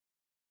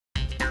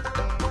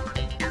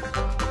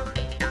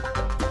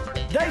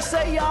They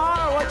say you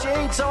are what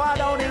you eat, so I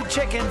don't eat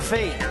chicken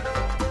feet.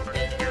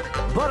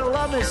 But I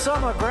love me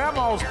some of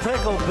Grandma's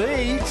pickled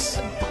beets.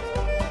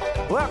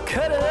 Well,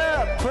 cut it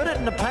up, put it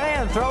in the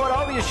pan, throw it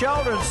over your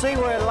shoulder and see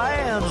where it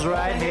lands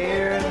right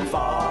here in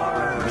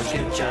Farmer's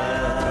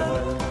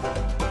Kitchen.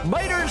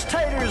 Maters,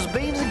 taters,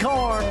 beans and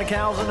corn, the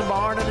cows in the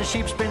barn and the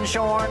sheep's been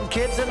shorn,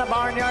 kids in the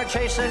barnyard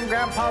chasing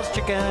Grandpa's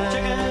chicken.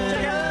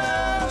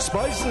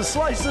 Spices,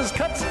 slices,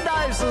 cuts and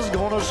dices,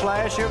 gonna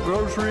slash your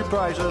grocery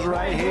prices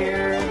right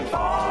here in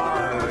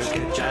Farmer's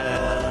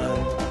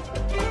Kitchen.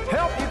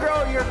 Help you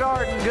grow your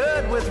garden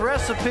good with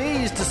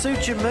recipes to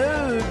suit your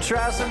mood.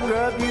 Try some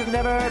grub you've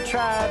never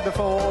tried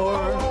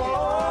before.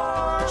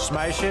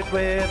 Smash it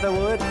with a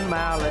wooden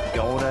mallet,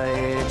 gonna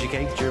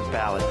educate your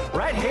palate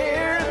right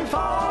here in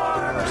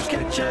Farmer's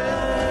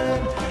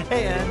Kitchen,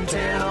 in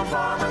Tim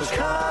Farmer's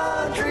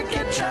Country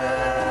Kitchen.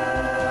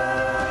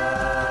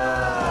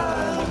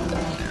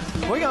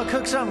 We're gonna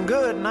cook something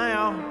good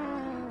now.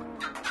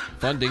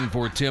 Funding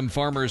for Tim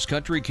Farmer's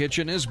Country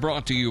Kitchen is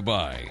brought to you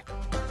by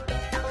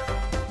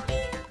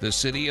the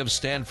City of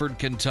Stanford,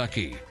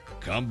 Kentucky.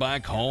 Come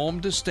back home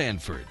to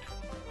Stanford.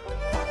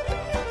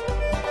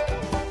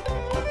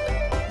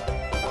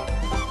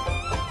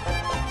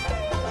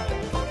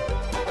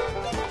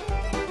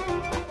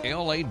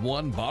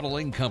 L81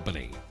 Bottling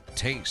Company.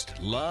 Taste,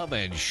 love,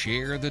 and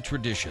share the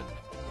tradition.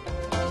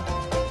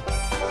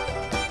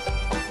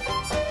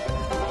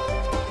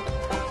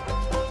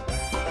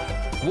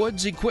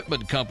 Woods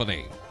Equipment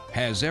Company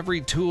has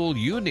every tool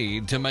you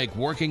need to make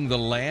working the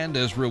land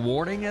as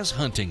rewarding as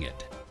hunting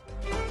it.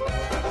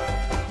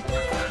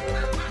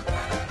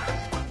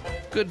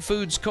 Good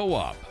Foods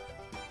Co-op,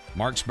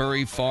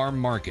 Marksbury Farm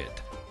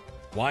Market,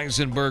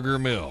 Weisenberger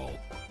Mill,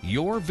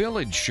 your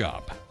village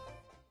shop.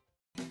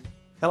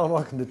 Hello and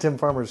welcome to Tim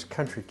Farmer's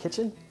Country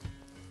Kitchen.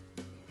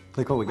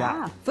 Look what we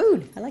got.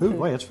 Food. I like food.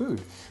 Wait, it's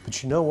food.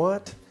 But you know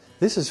what?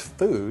 This is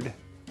food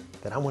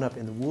that I went up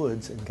in the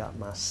woods and got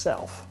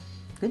myself.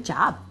 Good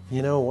job.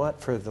 You know what?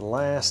 For the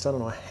last, I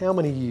don't know how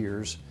many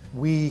years,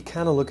 we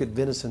kind of look at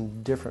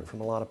venison different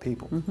from a lot of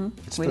people.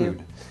 It's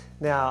food.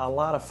 Now, a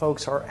lot of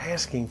folks are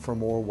asking for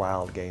more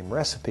wild game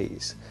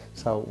recipes.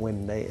 So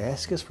when they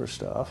ask us for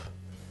stuff,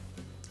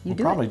 we'll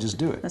probably just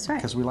do it. That's right.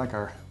 Because we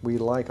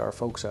like our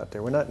folks out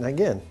there. We're not, and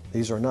again,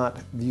 these are not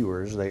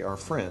viewers, they are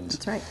friends.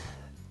 That's right.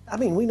 I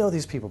mean, we know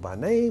these people by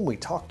name. We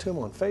talk to them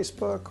on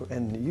Facebook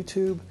and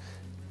YouTube.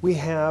 We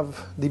have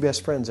the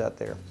best friends out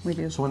there. We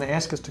do. So when they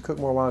ask us to cook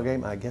more wild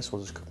game, I guess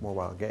we'll just cook more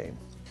wild game.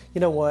 You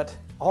know what?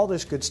 All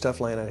this good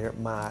stuff laying out here,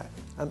 my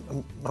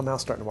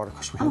mouth's starting to water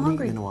because we haven't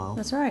eaten in a while.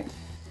 That's right.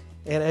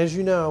 And as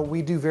you know,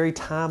 we do very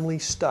timely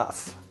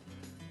stuff.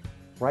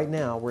 Right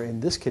now, we're in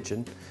this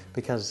kitchen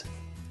because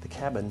the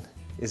cabin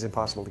is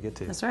impossible to get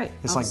to. That's right.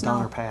 It's like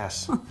Donner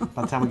Pass.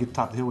 By the time we get to the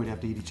top of the hill, we'd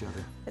have to eat each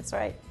other. That's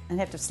right. And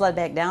have to sled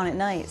back down at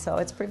night, so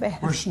it's pretty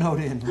bad. We're snowed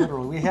in,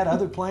 literally. We had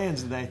other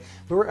plans today.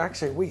 We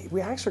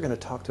actually going to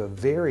talk to a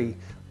very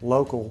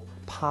local,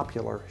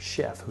 popular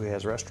chef who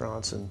has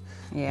restaurants, and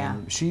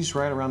she's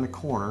right around the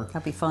corner.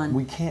 That'll be fun.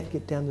 We can't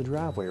get down the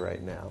driveway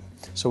right now,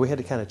 so we had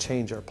to kind of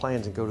change our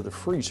plans and go to the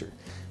freezer.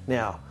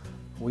 Now,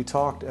 we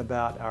talked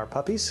about our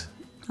puppies.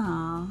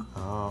 Aww.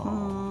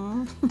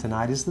 Oh.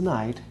 Tonight is the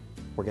night.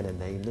 We're going to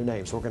name their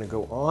names. So we're going to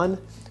go on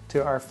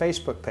to our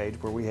Facebook page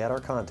where we had our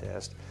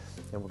contest,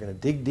 and we're going to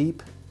dig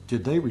deep.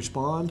 Did they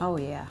respond? Oh,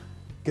 yeah.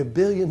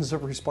 Gabillions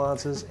of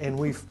responses, and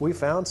we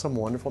found some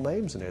wonderful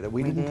names in there that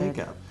we didn't think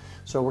of.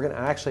 So we're going to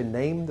actually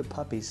name the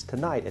puppies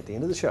tonight at the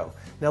end of the show.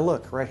 Now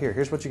look, right here.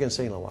 Here's what you're going to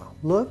see in a while.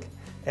 Look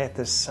at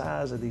the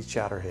size of these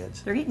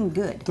chowderheads. They're eating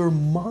good. They're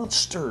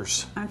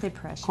monsters. Aren't they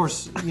precious? Of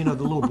course, you know,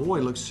 the little boy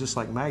looks just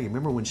like Maggie.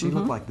 Remember when she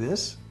looked like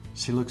this?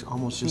 She looks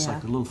almost just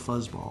like a little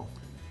fuzzball.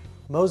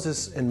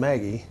 Moses and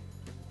Maggie,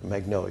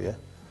 Magnolia,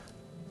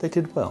 they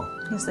did well.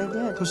 Yes, they did.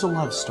 There's a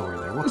love story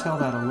there. We'll tell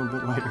that a little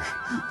bit later.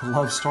 The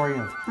love story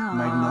of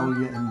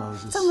Magnolia and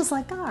Moses. It's almost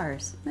like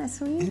ours. That's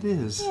sweet. It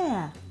is.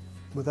 Yeah.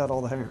 Without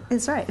all the hair.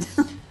 That's right.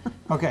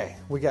 Okay,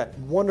 we got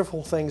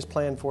wonderful things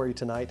planned for you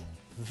tonight.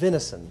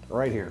 Venison,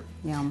 right here.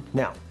 Yum.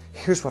 Now,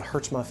 here's what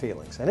hurts my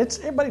feelings. And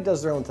everybody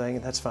does their own thing,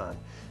 and that's fine.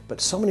 But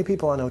so many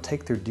people I know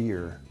take their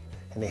deer,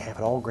 and they have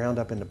it all ground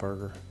up in the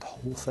burger, the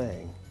whole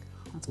thing.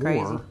 That's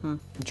crazy. Or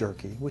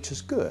jerky, which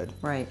is good.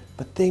 Right.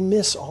 But they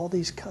miss all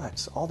these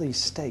cuts, all these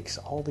steaks,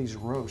 all these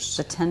roasts.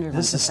 The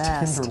tenderloin's This is the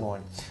best.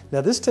 tenderloin.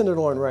 Now, this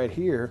tenderloin right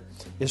here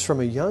is from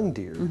a young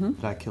deer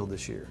that I killed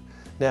this year.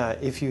 Now,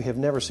 if you have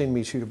never seen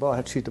me shoot a bow, I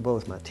have to shoot the bow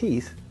with my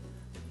teeth.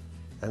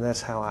 And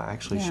that's how I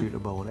actually shoot a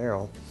bow and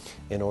arrow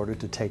in order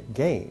to take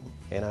game.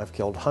 And I've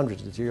killed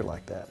hundreds of deer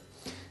like that.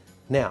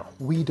 Now,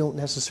 we don't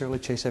necessarily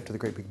chase after the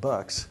great big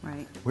bucks.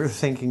 Right. We're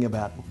thinking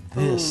about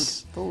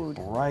this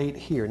right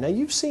here. Now,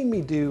 you've seen me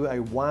do a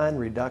wine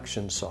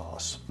reduction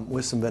sauce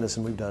with some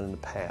venison we've done in the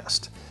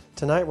past.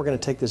 Tonight, we're going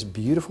to take this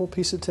beautiful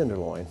piece of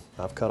tenderloin.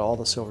 I've cut all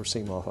the silver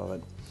seam off of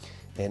it.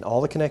 And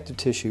all the connective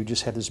tissue,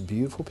 just have this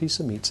beautiful piece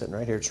of meat sitting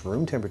right here. It's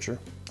room temperature.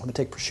 I'm going to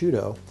take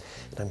prosciutto,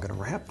 and I'm going to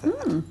wrap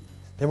that.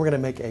 Then we're going to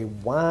make a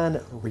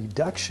wine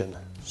reduction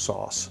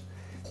sauce.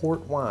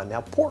 port wine.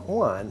 Now, port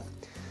wine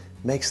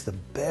makes the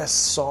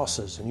best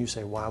sauces, and you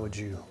say, why would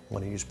you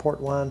want to use port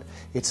wine?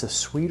 It's a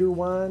sweeter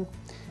wine,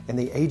 and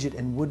they age it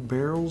in wood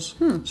barrels,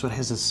 so it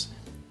has this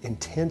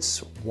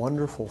intense,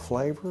 wonderful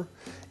flavor.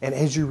 And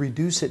as you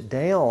reduce it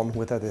down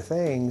with other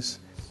things,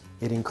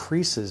 it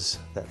increases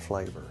that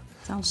flavor.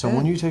 Sounds so good.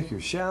 when you take your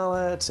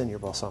shallots and your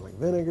balsamic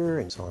vinegar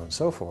and so on and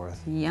so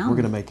forth, Yum. we're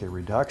going to make a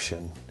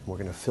reduction. We're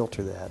going to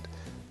filter that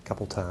a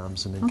couple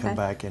times and then come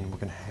back and we're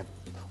going to have.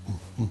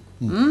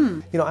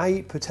 You know, I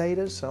eat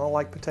potatoes. I don't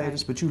like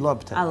potatoes, but you love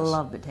potatoes. I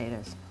love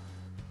potatoes.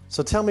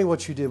 So tell me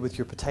what you did with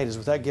your potatoes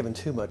without giving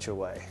too much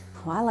away.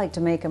 Well, I like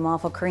to make them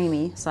awful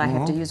creamy, so I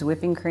have to use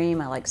whipping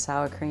cream. I like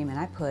sour cream, and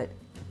I put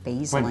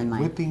basil in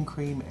mine. Whipping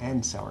cream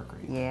and sour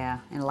cream. Yeah,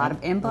 and a lot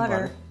of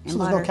butter. So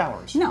there's no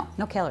calories.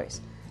 No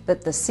calories.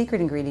 But the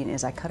secret ingredient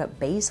is I cut up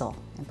basil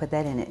and put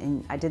that in it,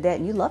 and I did that,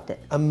 and you loved it.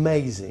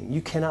 Amazing.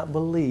 You cannot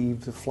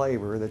believe the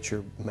flavor that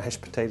your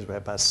mashed potatoes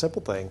have by a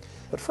simple thing.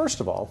 But first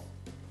of all,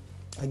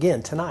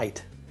 again,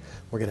 tonight,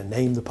 we're going to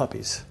name the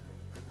puppies.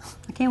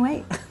 I can't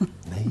wait.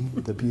 Name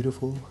the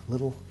beautiful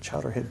little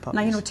chowderhead puppies.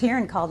 Now, you know,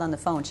 Taryn called on the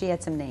phone. She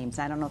had some names.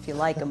 I don't know if you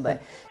like them,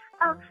 but...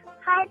 Oh,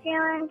 hi, Jill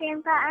and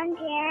Grandpa. I'm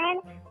Taryn.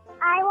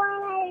 I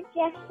want to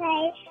just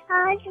say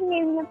I want to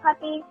name the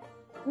puppies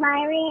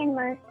Myri and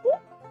Mercy.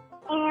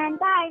 And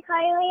bye.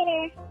 Call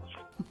you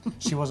later.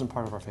 She wasn't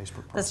part of our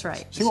Facebook process. That's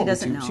right. She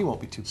doesn't know. She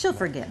won't be too. She'll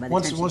forget by the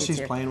once time she once gets she's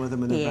here. playing with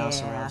them and they're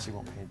bouncing Yeah. around, she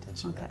won't pay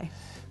attention to that. Okay.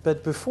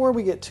 But before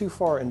we get too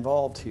far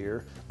involved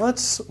here,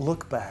 let's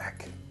look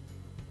back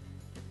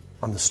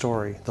on the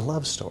story, the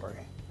love story,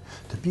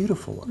 the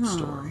beautiful love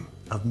story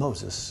of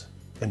Moses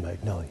and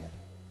Magnolia.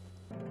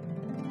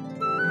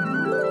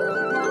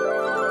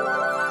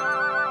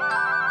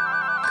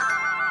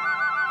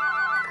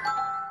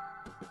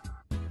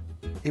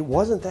 It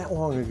wasn't that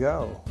long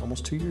ago,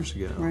 almost 2 years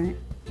ago. Right.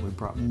 We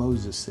brought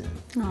Moses in.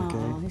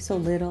 Oh, he's so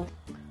little.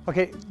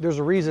 Okay, there's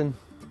a reason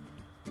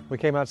we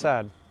came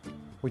outside.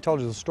 We told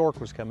you the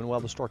stork was coming. Well,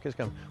 the stork is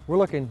coming. We're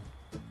looking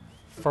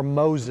for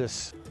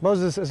Moses.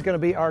 Moses is going to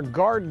be our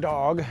guard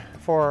dog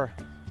for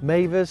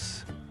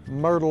Mavis,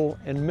 Myrtle,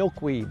 and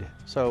Milkweed.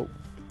 So,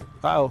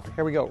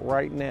 here we go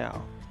right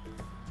now.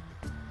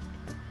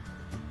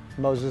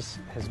 Moses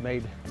has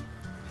made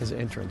his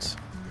entrance.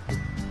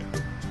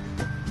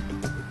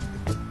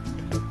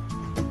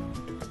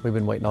 We've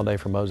been waiting all day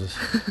for Moses.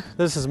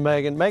 This is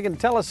Megan. Megan,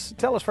 tell us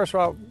first of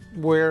all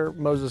where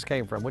Moses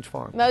came from. Which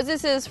farm?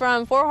 Moses is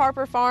from Fort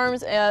Harper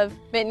Farms of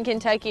Benton,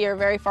 Kentucky, or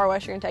very far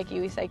western Kentucky.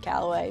 We say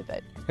Callaway,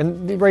 but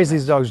And you raise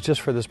these dogs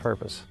just for this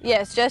purpose?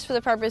 yes, just for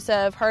the purpose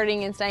of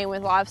herding and staying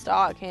with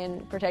livestock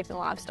and protecting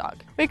livestock.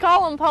 We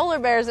call them polar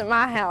bears at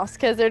my house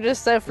because they're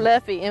just so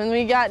fluffy, and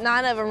we got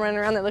 9 of them running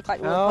around that look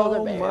like little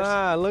polar bears. Oh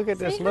my, look at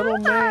this Say little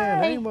hi.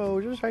 man. Hey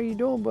Moses, how you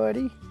doing,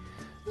 buddy?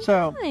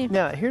 So, Hi.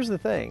 now here's the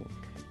thing.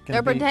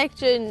 They're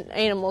protection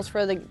animals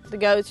for the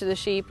goats or the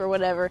sheep or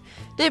whatever.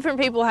 Different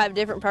people have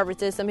different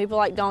purposes. Some people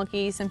like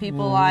donkeys, some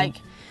people like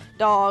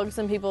dogs,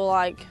 some people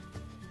like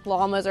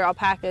llamas or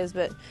alpacas,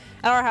 but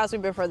at our house we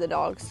prefer the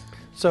dogs.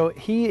 So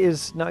he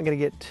is not going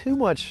to get too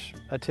much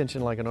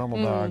attention like a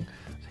normal dog.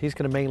 He's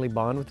going to mainly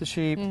bond with the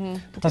sheep.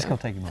 Let's go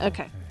take him out.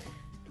 Okay.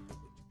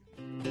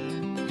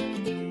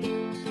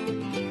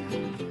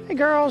 Hey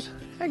girls,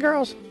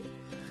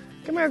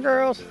 come here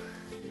girls.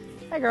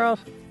 Hey girls,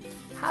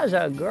 how's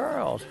our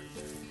girls?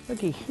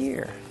 Looky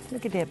here,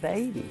 look at that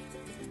baby.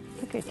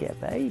 Look at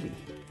that baby.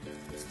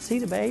 See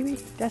the baby?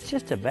 That's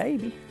just a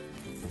baby.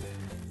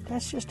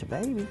 That's just a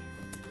baby.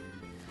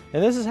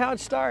 And this is how it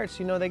starts.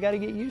 You know, they got to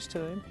get used to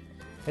him.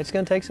 It's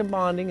going to take some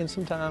bonding and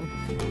some time.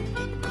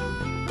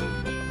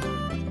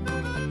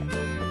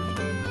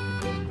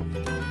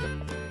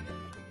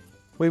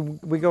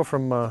 We go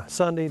from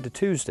Sunday to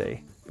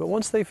Tuesday, but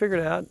once they figured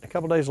out a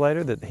couple days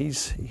later that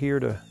he's here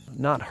to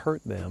not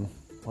hurt them,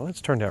 well,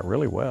 it's turned out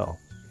really well.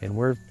 And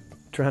we're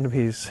trying to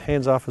be as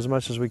hands-off as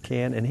much as we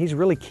can, and he's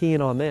really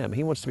keen on them.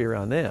 He wants to be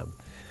around them.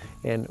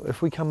 And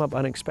if we come up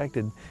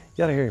unexpected, you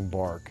gotta hear him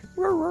bark.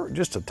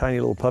 Just a tiny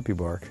little puppy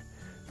bark.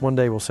 One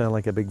day will sound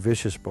like a big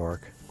vicious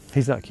bark.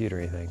 He's not cute or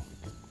anything.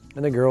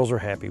 And the girls are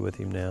happy with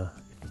him now.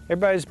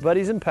 Everybody's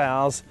buddies and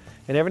pals,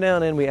 and every now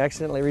and then we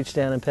accidentally reach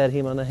down and pet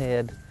him on the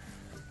head.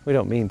 We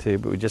don't mean to,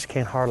 but we just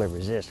can't hardly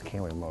resist,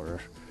 can we,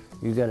 Moses?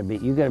 You gotta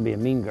be a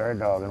mean guard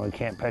dog, and we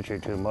can't pet you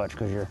too much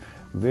because you're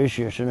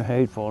vicious and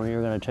hateful, and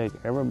you're gonna take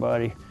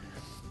everybody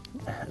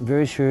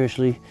very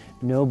seriously.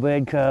 No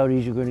bad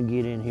coyotes are gonna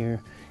get in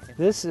here.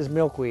 This is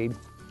Milkweed,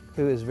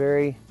 who is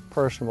very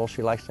personable.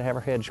 She likes to have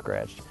her head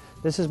scratched.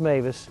 This is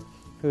Mavis,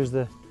 who's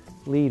the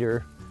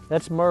leader.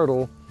 That's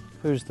Myrtle,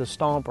 who's the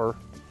stomper.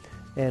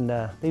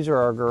 And these are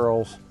our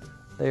girls.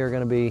 They are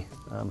gonna be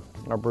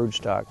our brood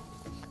stock.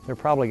 They're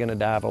probably gonna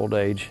die of old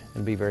age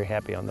and be very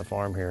happy on the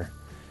farm here.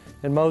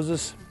 And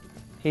Moses,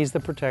 he's the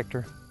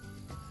protector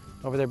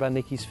over there by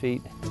Nikki's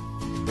feet.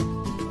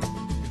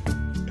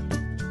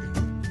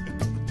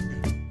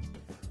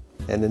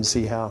 And then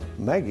see how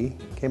Maggie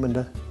came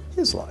into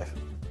his life.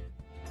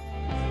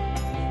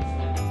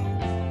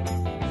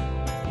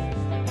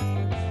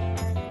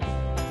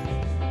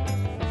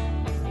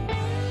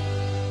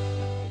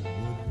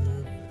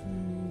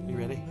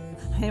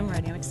 I'm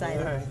ready. I'm excited.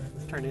 All right,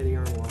 let's turn Eddie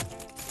on one.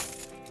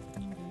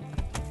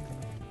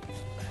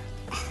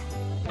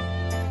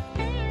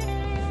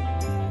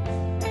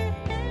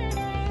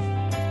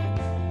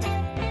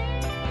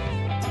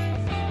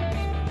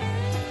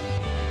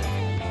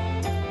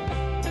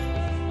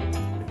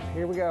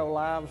 Here we go,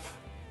 live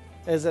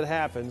as it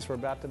happens. We're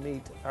about to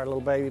meet our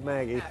little baby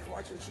Maggie.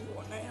 Watch what she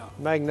want now.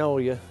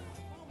 Magnolia.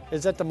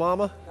 Is that the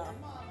mama?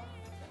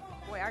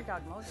 Boy, our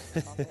dog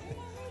Moses.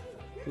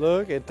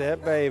 Look at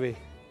that baby.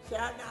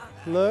 Shout out.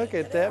 Look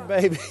at that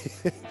baby.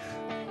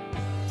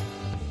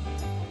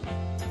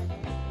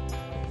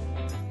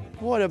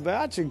 What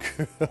about you,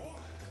 girl?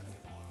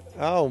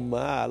 Oh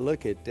my,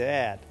 look at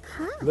that.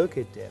 Look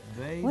at that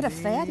baby. What a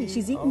fatty.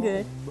 She's eating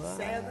good. My.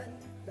 7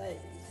 days.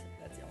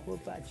 That's the only.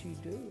 What about you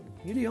doing?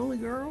 You the only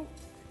girl?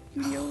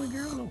 You the only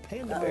girl? No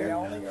panda I'm bear. the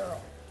only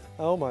girl.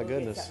 Oh my Get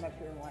goodness. something up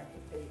here and wipe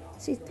the feet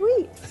off. She's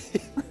sweet.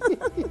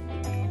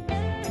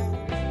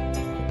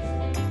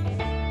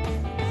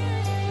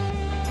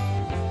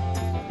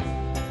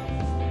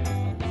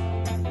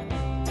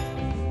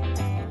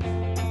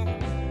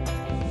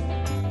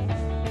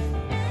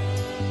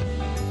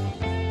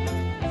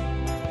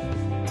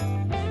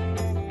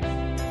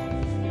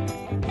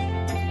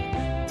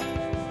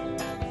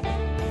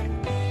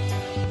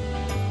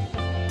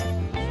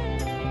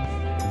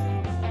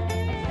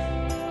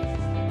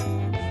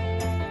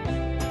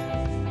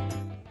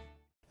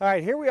 All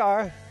right, here we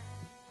are.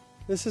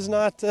 This is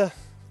not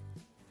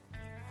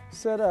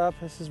set up.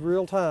 This is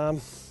real time.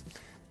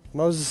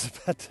 Moses is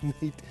about to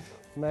meet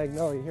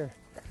Magnolia here.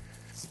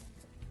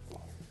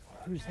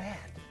 Who's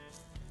that?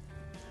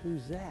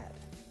 Who's that?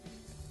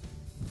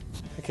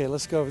 Okay,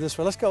 let's go over this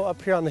way. Let's go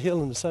up here on the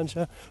hill in the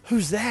sunshine.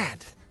 Who's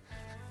that?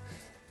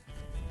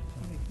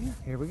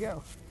 Here we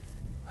go.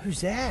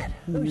 Who's that?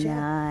 Who's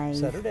Nice.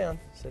 that? Set her down.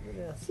 Set her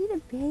down. See the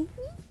baby?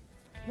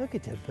 Look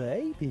at the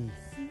baby.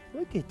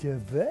 Look at the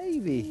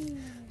baby.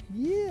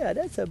 Yeah,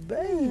 that's a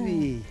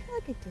baby.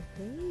 Look at the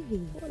baby.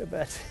 What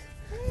about?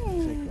 Hey.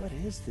 It's like, what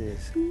is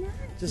this? Nice.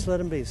 Just let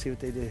them be. See what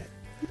they do.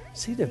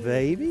 See the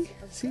baby?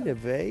 See the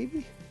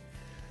baby?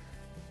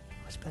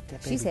 What's about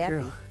that baby She's happy.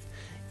 girl?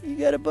 You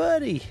got a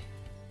buddy.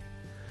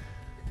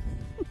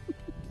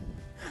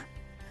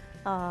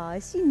 Aw,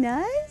 is she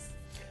nice?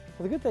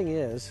 Well, the good thing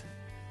is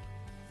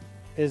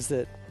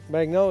that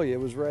Magnolia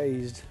was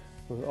raised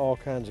with all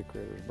kinds of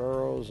critters,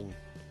 burrows, and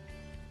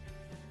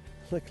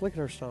look at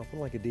her stomping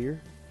like a deer.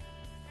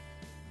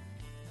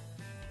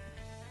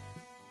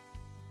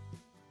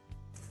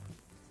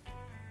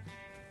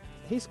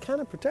 He's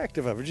kind of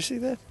protective of her. Did you see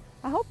that?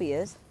 I hope he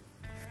is.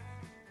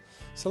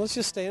 So let's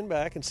just stand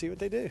back and see what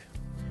they do.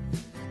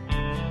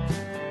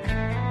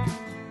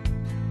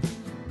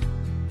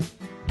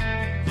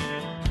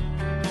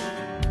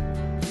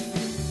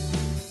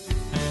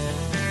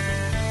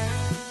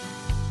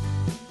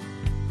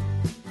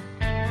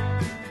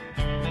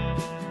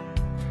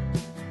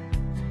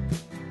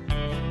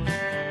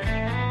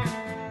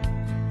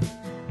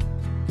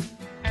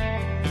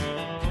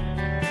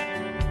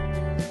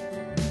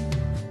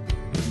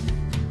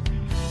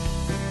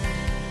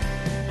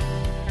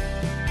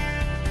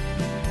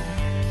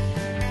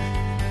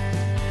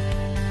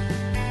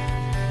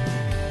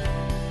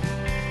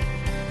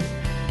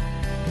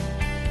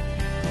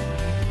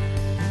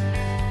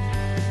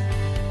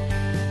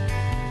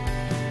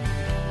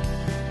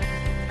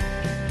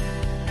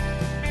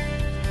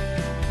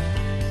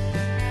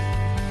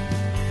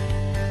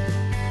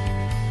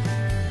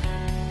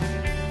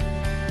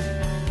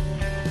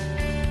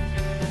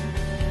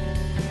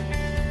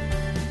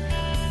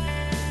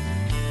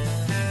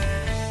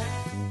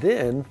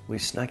 Then we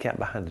snuck out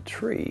behind the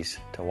trees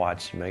to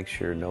watch to make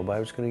sure nobody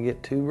was going to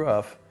get too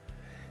rough,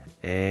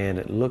 and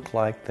it looked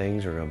like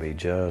things were going to be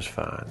just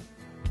fine.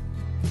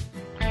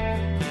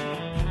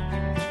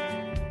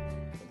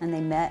 And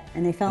they met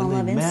and they fell in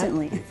love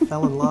instantly. They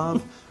fell in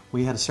love.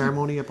 We had a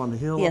ceremony up on the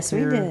hill Yes, up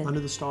we there did. under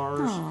the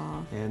stars,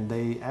 Aw. and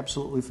they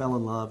absolutely fell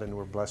in love and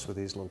were blessed with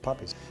these little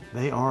puppies.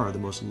 They are the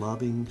most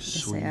loving,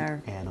 sweet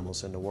are.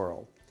 animals in the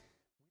world.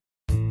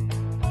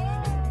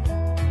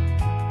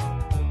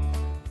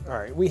 All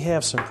right, we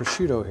have some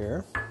prosciutto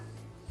here.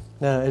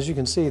 Now, as you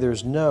can see,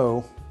 there's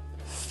no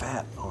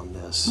fat on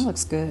this. That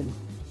looks good.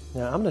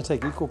 Now, I'm going to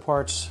take equal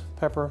parts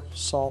pepper,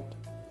 salt,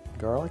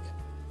 garlic.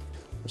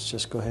 Let's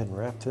just go ahead and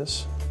wrap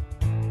this.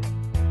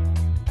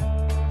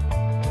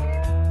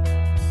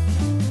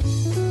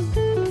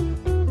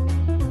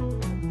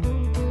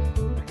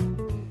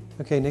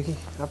 Okay, Nikki,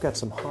 I've got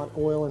some hot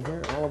oil in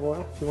here, olive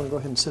oil. If you want to go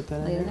ahead and sit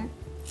that Lay in it there.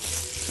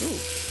 there.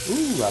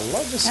 Ooh, I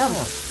love the Yum.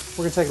 sound.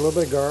 We're going to take a little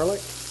bit of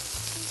garlic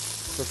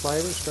for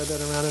flavor, spread that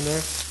around in there.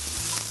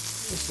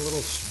 Just a little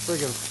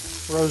sprig of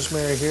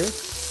rosemary here.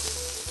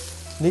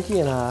 Nikki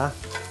and I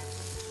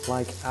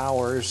like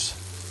ours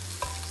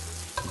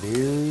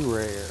very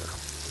rare.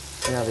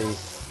 Now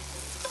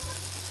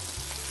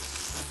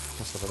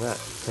what's up with that?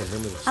 Can't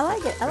remember this. I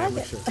like it. I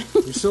like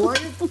it. You still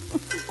like it?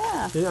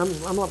 Yeah. Yeah,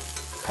 I'm up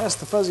past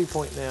the fuzzy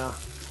point now.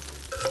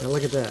 Now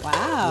look at that.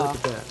 Wow. Look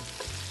at that.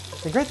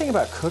 The great thing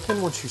about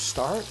cooking once you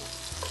start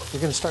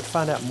you're going to start to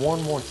find out more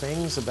and more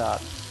things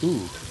about,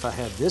 ooh, if I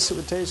had this, it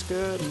would taste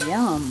good.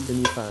 Yum. Then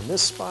you find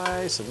this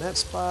spice and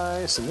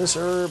this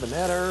herb and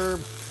that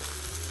herb.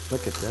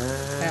 Look at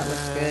that. That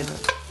looks good.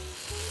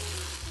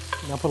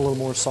 And I'll put a little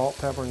more salt,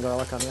 pepper, and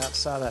garlic on the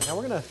outside of that. Now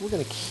we're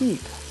gonna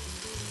keep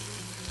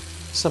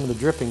some of the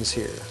drippings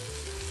here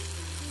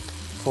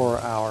for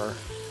our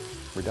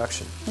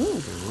reduction for a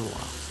little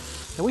while.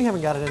 And we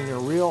haven't got it in there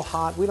real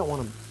hot. We don't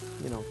want to,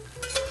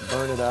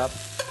 burn it up.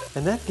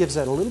 And that gives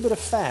that a little bit of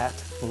fat,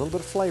 a little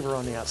bit of flavor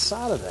on the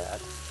outside of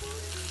that.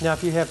 Now,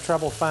 if you have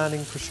trouble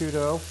finding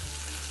prosciutto,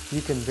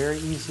 you can very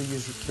easily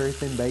use very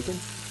thin bacon,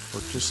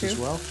 work just as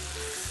well.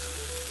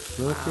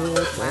 Look at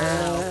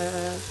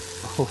that.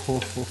 Oh.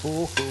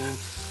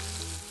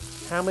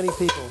 How many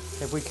people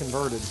have we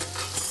converted?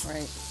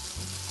 Right.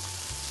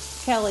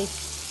 Kelly.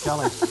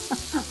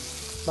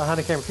 Behind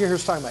the camera. If you're here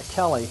talking about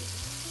Kelly,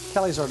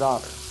 Kelly's our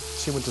daughter.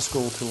 She went to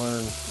school to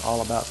learn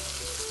all about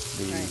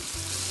the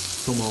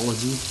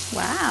filmology.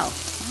 Wow.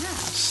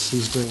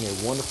 She's doing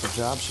a wonderful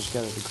job. She's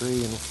got a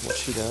degree in what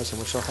she does, and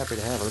we're so happy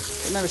to have her.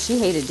 Remember, she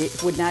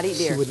would not eat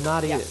deer. She would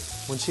not eat it.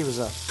 When she was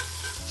a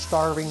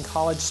starving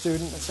college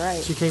student. That's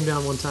right. She came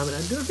down one time,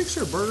 and did I fix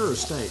her a burger or a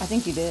steak? I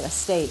think you did, a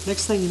steak.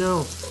 Next thing you know,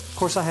 of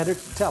course, I had to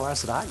tell her. I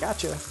said, I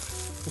got you.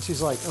 And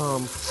she's like,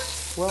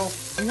 well,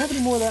 do you have any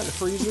more of that in the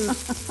freezer?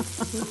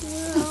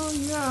 Well,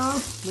 yeah.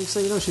 Next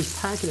thing you know, she's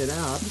packing it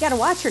out. You got to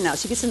watch her now.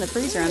 She gets in the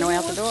freezer on the way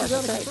out the door. She's out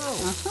of That's control.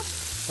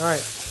 right. All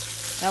right.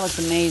 That looks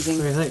amazing.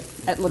 What do you think?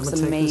 That looks I'm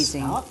gonna take this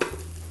amazing. out.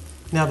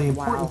 Now, the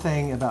important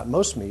thing about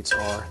most meats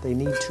are they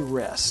need to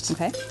rest.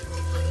 Okay.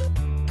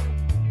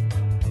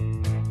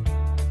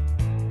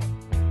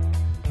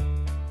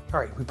 All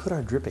right, we put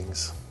our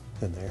drippings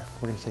in there.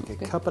 We're going to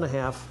take a cup and a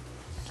half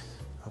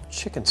of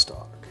chicken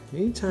stock.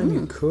 Anytime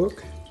you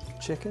cook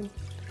chicken,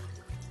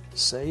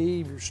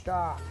 save your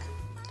stock.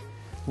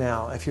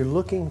 Now, if you're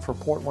looking for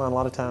port wine, a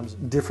lot of times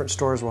different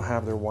stores will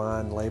have their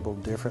wine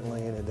labeled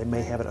differently, and they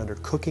may have it under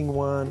cooking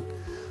wine.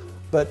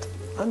 But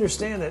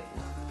understand that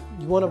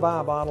you want to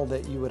buy a bottle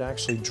that you would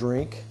actually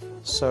drink.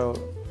 So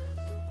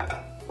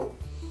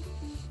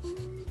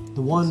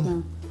the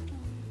one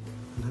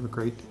will have a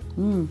great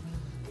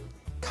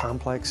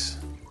complex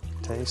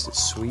taste.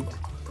 It's sweet.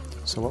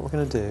 So what we're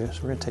going to do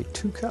is we're going to take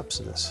 2 cups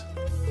of this.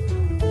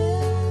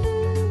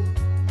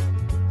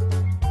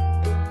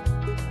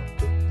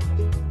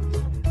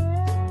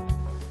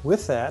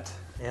 With that,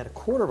 add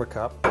 1/4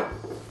 cup of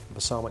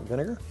balsamic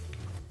vinegar.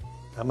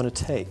 I'm going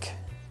to take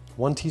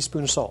 1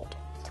 teaspoon of salt,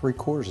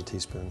 3/4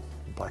 teaspoon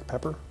of black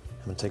pepper.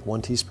 I'm going to take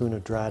 1 teaspoon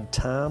of dried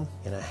thyme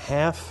and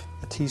 1/2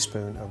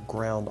 teaspoon of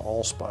ground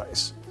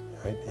allspice,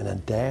 right? And a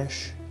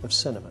dash of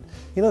cinnamon.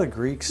 You know the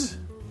Greeks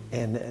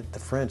and the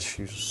French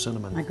use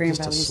cinnamon. My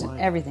grandfather uses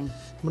everything.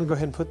 I'm going to go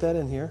ahead and put that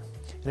in here.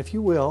 And if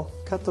you will,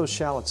 cut those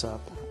shallots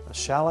up, a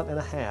shallot and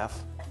 1/2.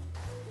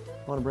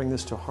 I want to bring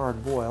this to a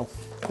hard boil.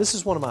 This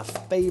is one of my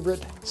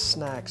favorite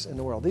snacks in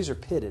the world. These are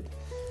pitted.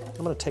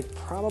 I'm going to take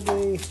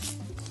probably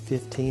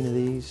 15 of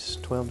these,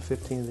 12 to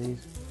 15 of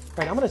these. All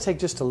right, I'm going to take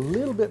just a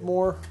little bit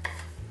more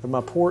of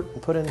my port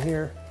and put in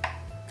here.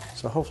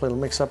 So hopefully it'll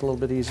mix up a little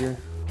bit easier.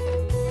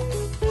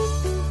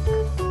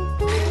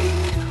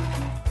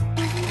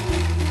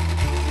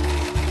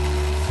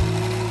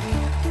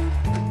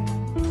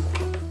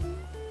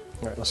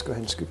 All right, let's go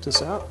ahead and scoop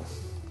this out.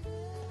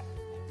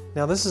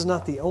 Now, this is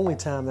not the only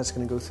time that's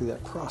going to go through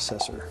that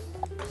processor.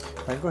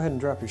 All right, go ahead and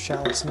drop your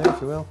shallots in there,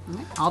 if you will.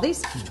 All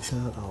these?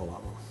 Not all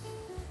of them.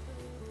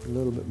 A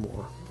little bit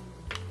more.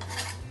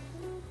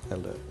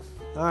 That'll do it.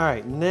 All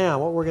right, now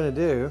what we're going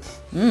to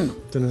do...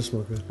 Doesn't it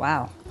smell good?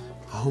 Wow.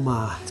 Oh,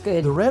 my. It's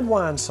good. The red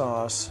wine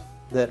sauce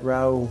that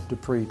Raoul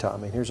Dupree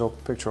taught me. Here's a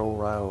picture of old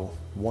Raoul,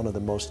 one of the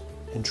most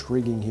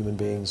intriguing human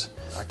beings.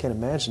 I can't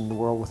imagine the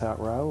world without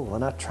Raoul.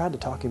 And I tried to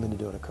talk him into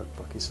doing a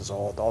cookbook. He says,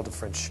 all the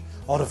French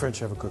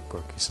have a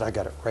cookbook. He said, I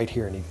got it right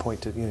here. And he'd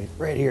point to,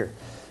 right here.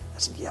 I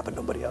said, yeah, but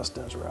nobody else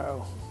does,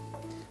 Raoul.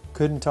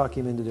 Couldn't talk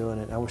him into doing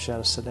it. I wish I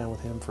had sat down with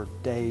him for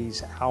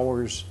days,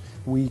 hours,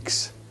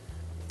 weeks.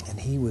 And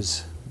he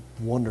was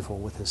wonderful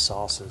with his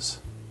sauces.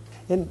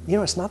 And,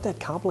 it's not that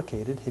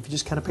complicated. If you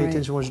just kind of pay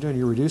attention to what you're doing,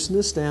 you're reducing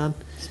this down.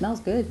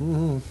 Smells good.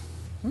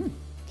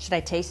 Should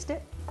I taste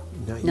it?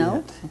 Not No?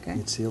 yet. Okay.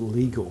 It's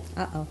illegal.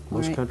 Uh-oh.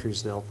 Most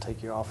countries, they'll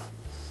take you off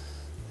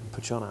and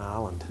put you on an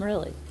island.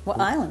 Really? What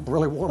island?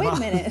 Really warm Wait a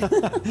island.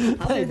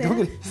 minute. I'll Hey, do don't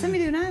that. get- Send me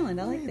to an island.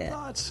 I like that.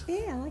 Thoughts? Yeah,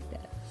 I like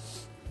that.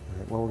 All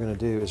right, what we're going to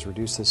do is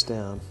reduce this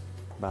down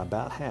by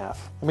about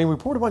half. I mean, we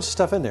poured a bunch of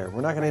stuff in there.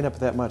 We're not going to end up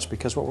with that much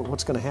because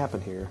what's going to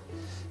happen here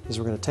is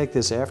we're going to take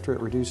this after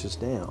it reduces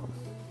down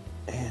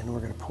and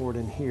we're going to pour it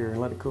in here and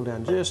let it cool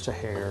down just a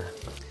hair.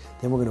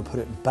 Then we're going to put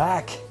it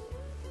back.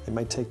 It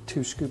might take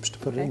 2 scoops to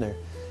put it in there.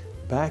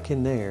 Back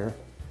in there.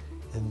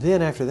 And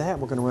then after that,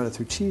 we're going to run it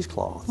through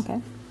cheesecloth.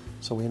 Okay.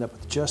 So we end up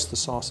with just the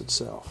sauce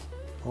itself.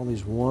 All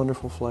these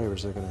wonderful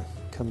flavors that are going to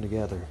come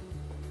together.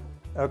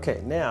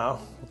 Okay, now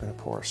we're going to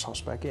pour our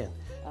sauce back in.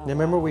 Now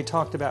remember we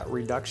talked about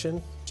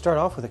reduction? Start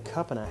off with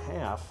 1.5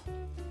 cups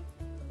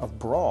of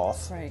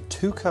broth, Right.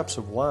 2 cups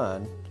of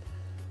wine,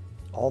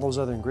 all those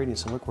other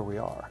ingredients and look where we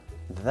are.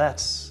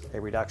 That's a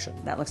reduction.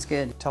 That looks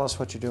good. Tell us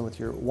what you're doing with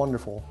your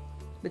wonderful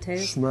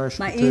Potatoes? smashed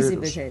My potatoes. easy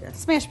potatoes.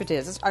 Smashed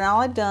potatoes. And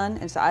all I've done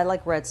is I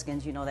like red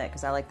skins, you know that,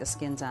 because I like the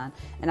skins on.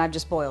 And I've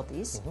just boiled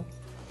these.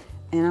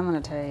 And I'm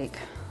going to take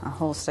a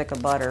whole stick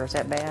of butter. Is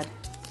that bad?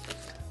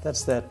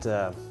 That's that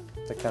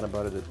kind of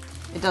butter that...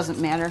 It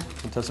doesn't matter.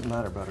 It doesn't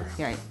matter, butter.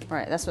 Right.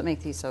 That's what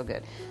makes these so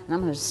good. And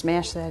I'm going to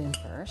smash that in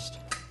first.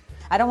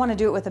 I don't want to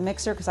do it with a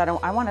mixer because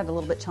I want it a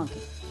little bit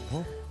chunky.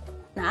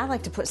 Now I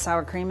like to put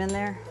sour cream in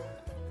there.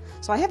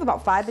 So I have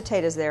about 5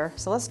 potatoes there.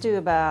 So let's do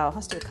a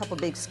couple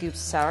big scoops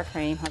of sour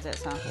cream. How's that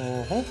sound?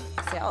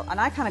 See, and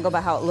I kind of go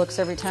by how it looks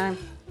every time.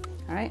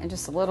 All right, and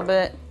just a little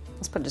bit.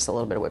 Let's put just a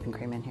little bit of whipping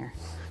cream in here,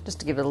 just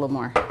to give it a little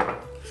more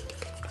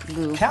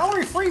goo.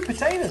 Calorie-free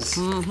potatoes.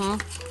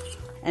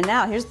 And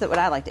now here's what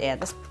I like to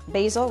add. This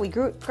basil, we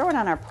grow it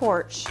on our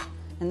porch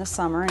in the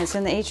summer, and it's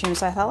in the atrium.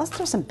 So I thought, let's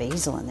throw some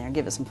basil in there and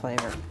give it some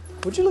flavor.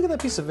 Would you look at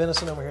that piece of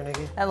venison over here,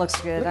 Nikki? That looks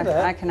good. Look at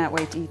that. I cannot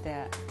wait to eat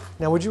that.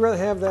 Now, would you rather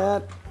have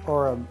that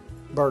or a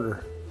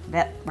burger?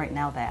 That right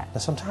now. That. Now,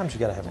 sometimes you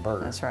got to have a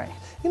burger. That's right.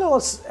 You know,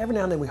 every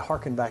now and then we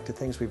harken back to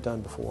things we've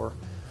done before.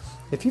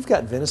 If you've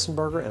got venison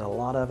burger and a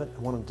lot of it and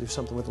want to do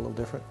something with it a little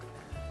different,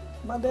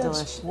 my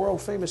dad's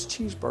world-famous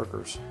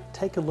cheeseburgers.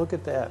 Take a look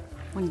at that.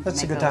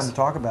 That's a good time to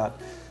talk about.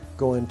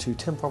 Go into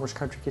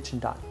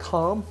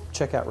timfarmerscountrykitchen.com.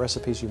 Check out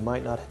recipes you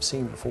might not have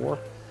seen before.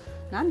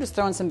 Now I'm just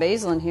throwing some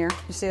basil in here.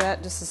 You see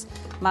that? This is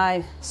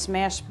my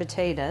smashed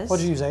potatoes. What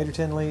did you use, 8 or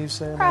 10 leaves?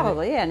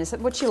 Probably, yeah. And it's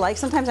what you like.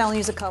 Sometimes I only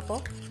use a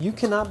couple. You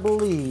cannot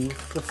believe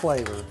the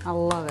flavor. I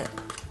love it.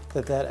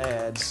 That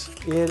adds.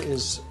 It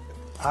is,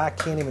 I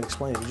can't even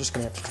explain it. You're just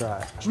going to have to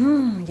try.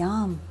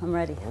 Yum. I'm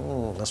ready.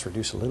 Let's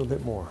reduce a little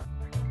bit more.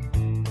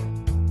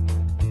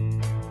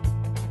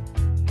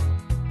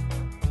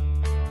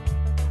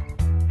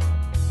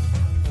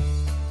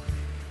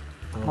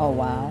 Oh,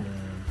 wow.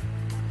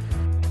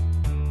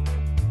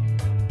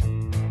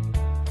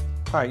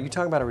 All right, you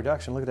talking about a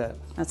reduction. Look at that.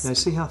 That's now,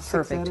 see how thick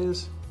perfect. that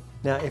is?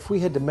 Now, if we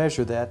had to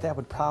measure that, that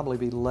would probably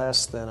be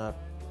less than a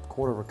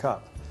quarter of a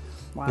cup.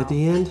 Wow. At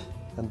the end,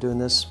 I'm doing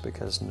this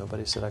because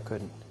nobody said I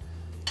couldn't.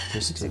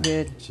 It's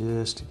good.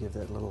 Just to give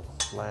that little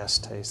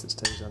last taste that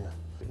stays on there.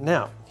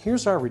 Now,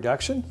 here's our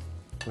reduction,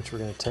 which we're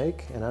going to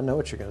take, and I know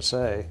what you're going to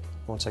say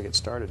once I get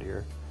started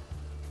here.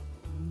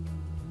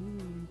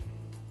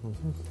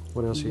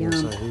 What else are you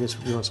going to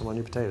say? You want some on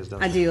your potatoes,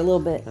 don't you? I do, a little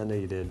bit. I know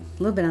you did.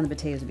 A little bit on the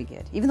potatoes would be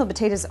good. Even though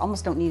potatoes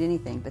almost don't need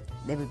anything, but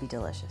they would be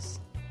delicious.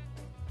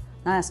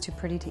 Not as too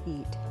pretty to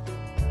eat.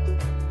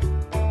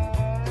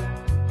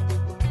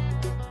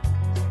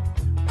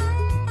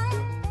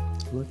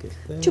 Look at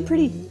that. Too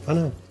pretty. I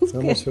know. I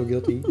almost feel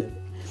guilty eating it. Do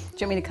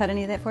you want me to cut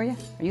any of that for you?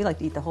 Or you like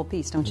to eat the whole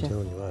piece, don't you? I'm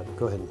telling you what.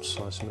 Go ahead and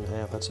slice them in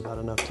half. That's about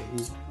enough to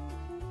eat.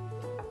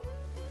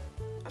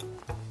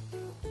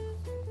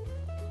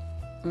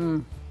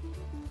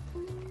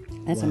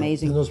 That's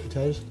amazing. And those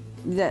potatoes?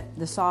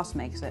 The sauce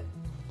makes it.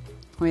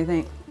 What do you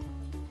think?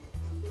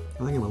 I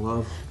think I'm in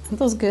love. Aren't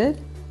those good?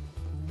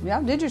 You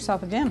outdid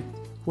yourself again.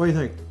 What do you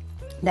think?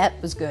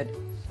 That was good.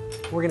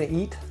 We're going to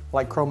eat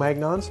like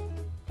Cro-Magnons.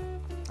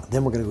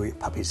 Then we're going to go get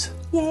puppies.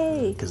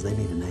 Yay! Because they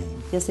need a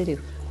name. Yes, they do.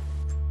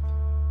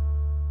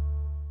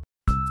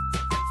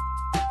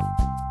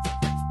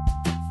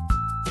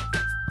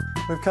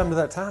 We've come to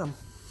that time.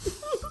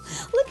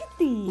 Look at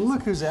these.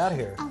 Look who's out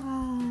here.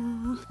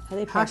 Are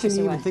they How can precious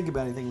you or even what? think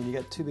about anything when you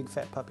got 2 big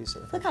fat puppies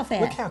there? Look how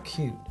fat. Look how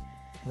cute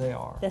they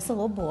are. That's a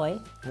little boy.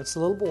 That's the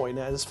little boy.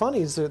 Now, it's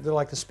funny is they're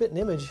like the spitting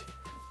image,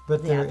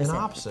 but they're an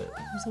opposite.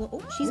 There's a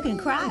little, oh, she's going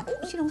to cry.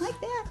 Oh, she don't like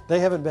that. They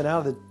haven't been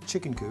out of the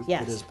chicken coop.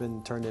 Yes. It has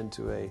been turned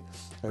into a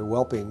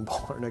whelping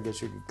barn, I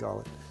guess you could call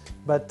it.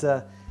 But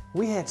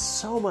we had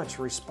so much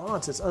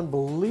response. It's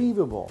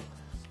unbelievable.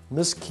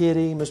 Miss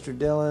Kitty, Mr.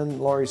 Dillon,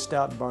 Laurie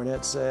Stout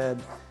Barnett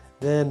said.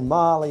 Then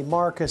Molly,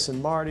 Marcus,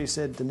 and Marty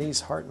said Denise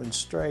Hartman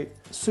Straight.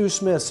 Sue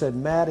Smith said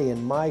Maddie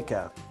and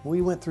Micah.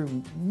 We went through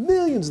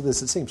millions of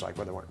this. It seems like,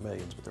 well, there weren't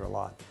millions, but there were a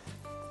lot.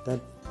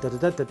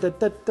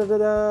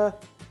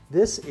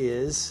 This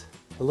is,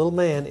 the little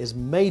man is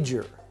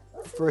Major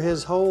for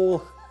his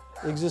whole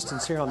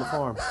existence here on the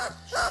farm.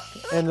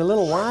 And the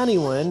little whiny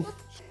one,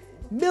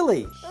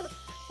 Millie.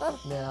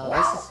 Now,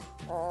 this is,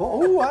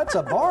 oh, that's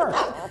a bark.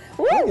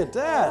 Look at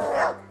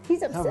that.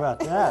 He's upset. How about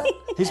that?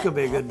 He's going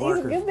to be a good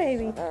barker. He's a good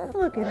baby.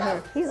 Look at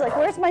her. He's like,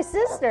 where's my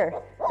sister?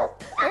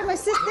 Where's my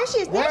sister? There she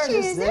is. There she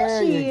is.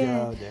 There she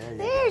is.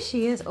 There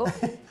she is. Oh.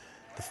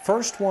 The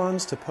first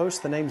ones to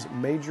post the names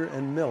Major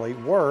and Millie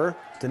were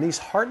Denise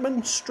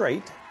Hartman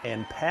Straight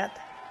and Pat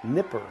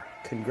Nipper.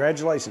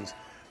 Congratulations.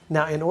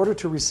 Now, in order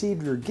to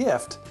receive your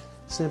gift,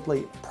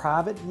 simply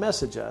private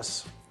message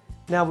us.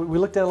 Now, we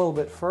looked at it a little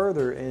bit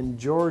further, and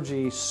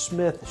Georgie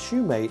Smith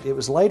Shoemate, it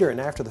was later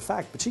and after the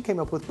fact, but she came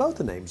up with both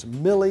the names,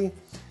 Millie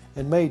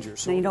and Major.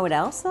 So Now, you know what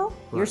else, though?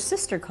 Your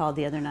sister called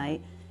the other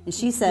night, and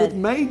she said with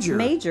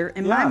Major.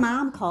 And my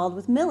mom called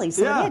with Millie,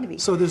 so it had to be.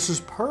 So this is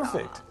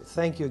perfect.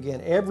 Thank you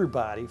again,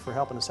 everybody, for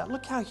helping us out.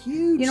 Look how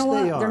huge You know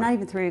what? they are. They're not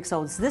even 3 weeks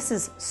old. This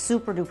is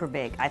super duper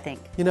big, I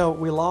think. You know,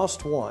 we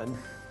lost one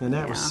And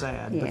that was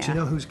sad. But you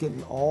know who's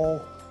getting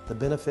all the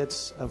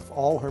benefits of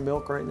all her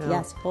milk right now?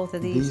 Yes, both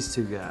of these. These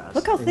two guys.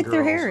 Look how thick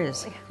their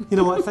girls. hair is. You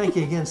know what? Thank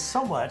you again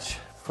so much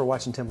for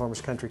watching Tim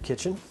Farmer's Country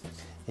Kitchen.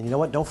 And you know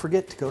what? Don't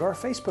forget to go to our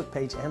Facebook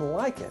page and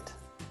like it.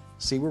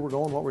 See where we're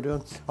going, what we're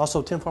doing.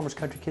 Also,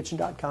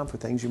 TimFarmersCountryKitchen.com for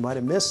things you might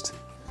have missed,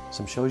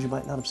 some shows you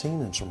might not have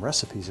seen, and some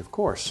recipes, of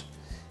course.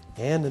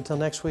 And until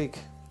next week,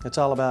 it's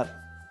all about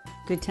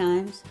good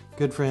times,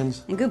 good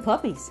friends, and good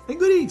puppies. And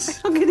good eats.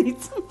 Good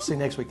eats. See you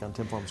next week on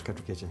Tim Farmer's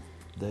Country Kitchen.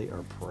 They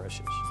are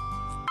precious.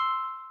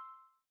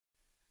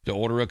 To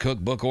order a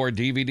cookbook or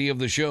DVD of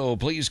the show,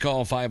 please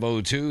call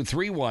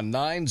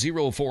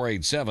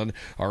 502-319-0487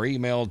 or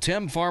email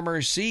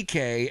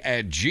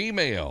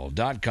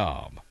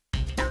timfarmerck@gmail.com.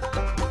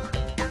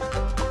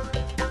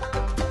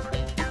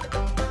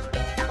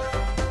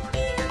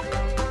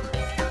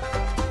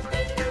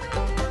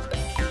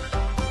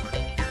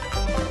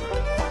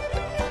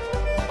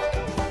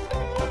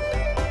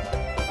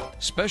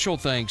 Special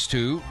thanks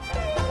to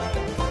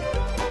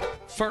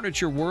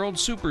Furniture World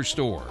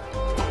Superstore,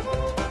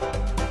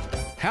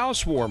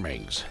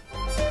 Housewarmings,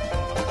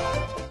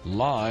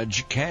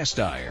 Lodge Cast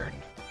Iron,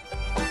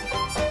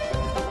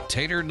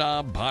 Tater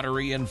Knob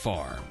Pottery and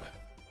Farm.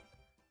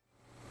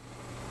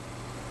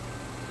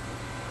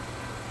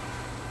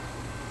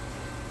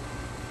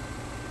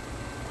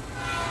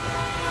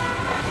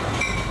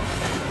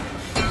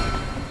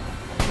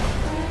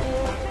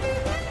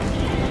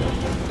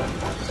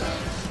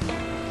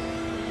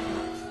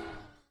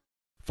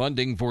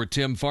 Funding for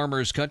Tim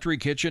Farmer's Country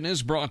Kitchen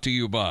is brought to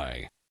you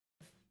by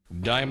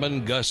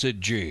Diamond Gusset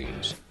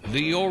Jeans,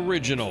 the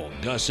original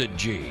Gusset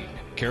Jean.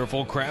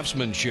 Careful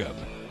craftsmanship,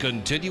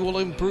 continual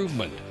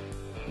improvement.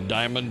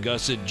 Diamond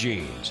Gusset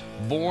Jeans,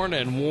 born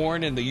and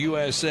worn in the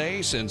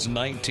USA since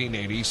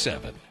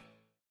 1987.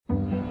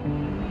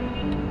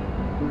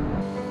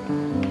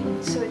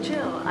 So,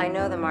 Jill, I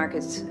know the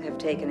markets have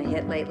taken a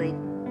hit lately.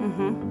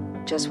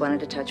 Just wanted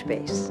to touch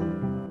base.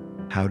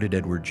 How did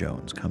Edward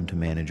Jones come to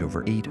manage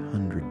over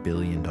 $800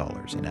 billion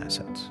in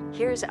assets?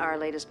 Here's our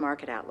latest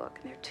market outlook,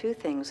 and there are two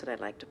things that I'd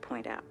like to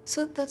point out.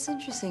 So that's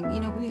interesting. You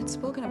know, we had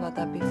spoken about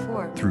that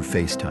before. Through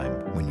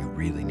FaceTime when you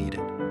really need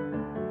it.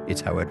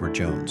 It's how Edward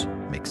Jones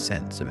makes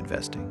sense of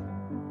investing.